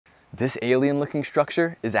This alien-looking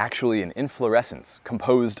structure is actually an inflorescence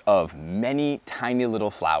composed of many tiny little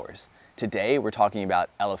flowers. Today, we're talking about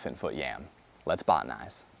elephant foot yam. Let's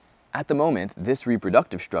botanize. At the moment, this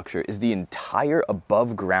reproductive structure is the entire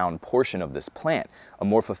above-ground portion of this plant,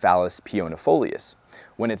 Amorphophallus peonifolius.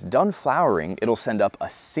 When it's done flowering, it'll send up a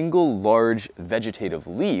single large vegetative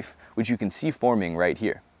leaf, which you can see forming right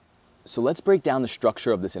here. So let's break down the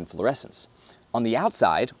structure of this inflorescence. On the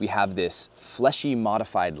outside, we have this fleshy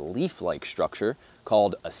modified leaf-like structure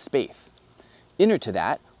called a spathe. Inner to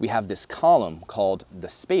that, we have this column called the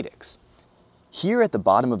spadix. Here at the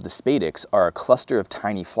bottom of the spadix are a cluster of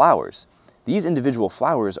tiny flowers. These individual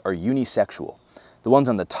flowers are unisexual. The ones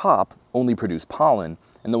on the top only produce pollen,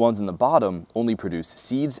 and the ones on the bottom only produce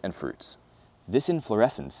seeds and fruits. This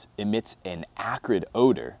inflorescence emits an acrid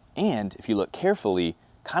odor, and if you look carefully,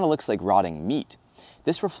 kind of looks like rotting meat.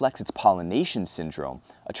 This reflects its pollination syndrome,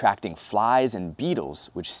 attracting flies and beetles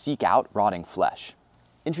which seek out rotting flesh.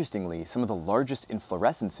 Interestingly, some of the largest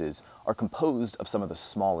inflorescences are composed of some of the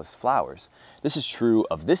smallest flowers. This is true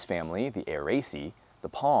of this family, the Araceae, the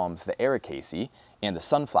palms, the Ericaceae, and the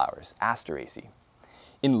sunflowers, Asteraceae.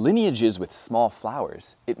 In lineages with small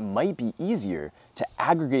flowers, it might be easier to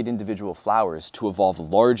aggregate individual flowers to evolve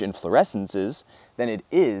large inflorescences than it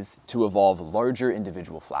is to evolve larger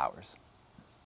individual flowers.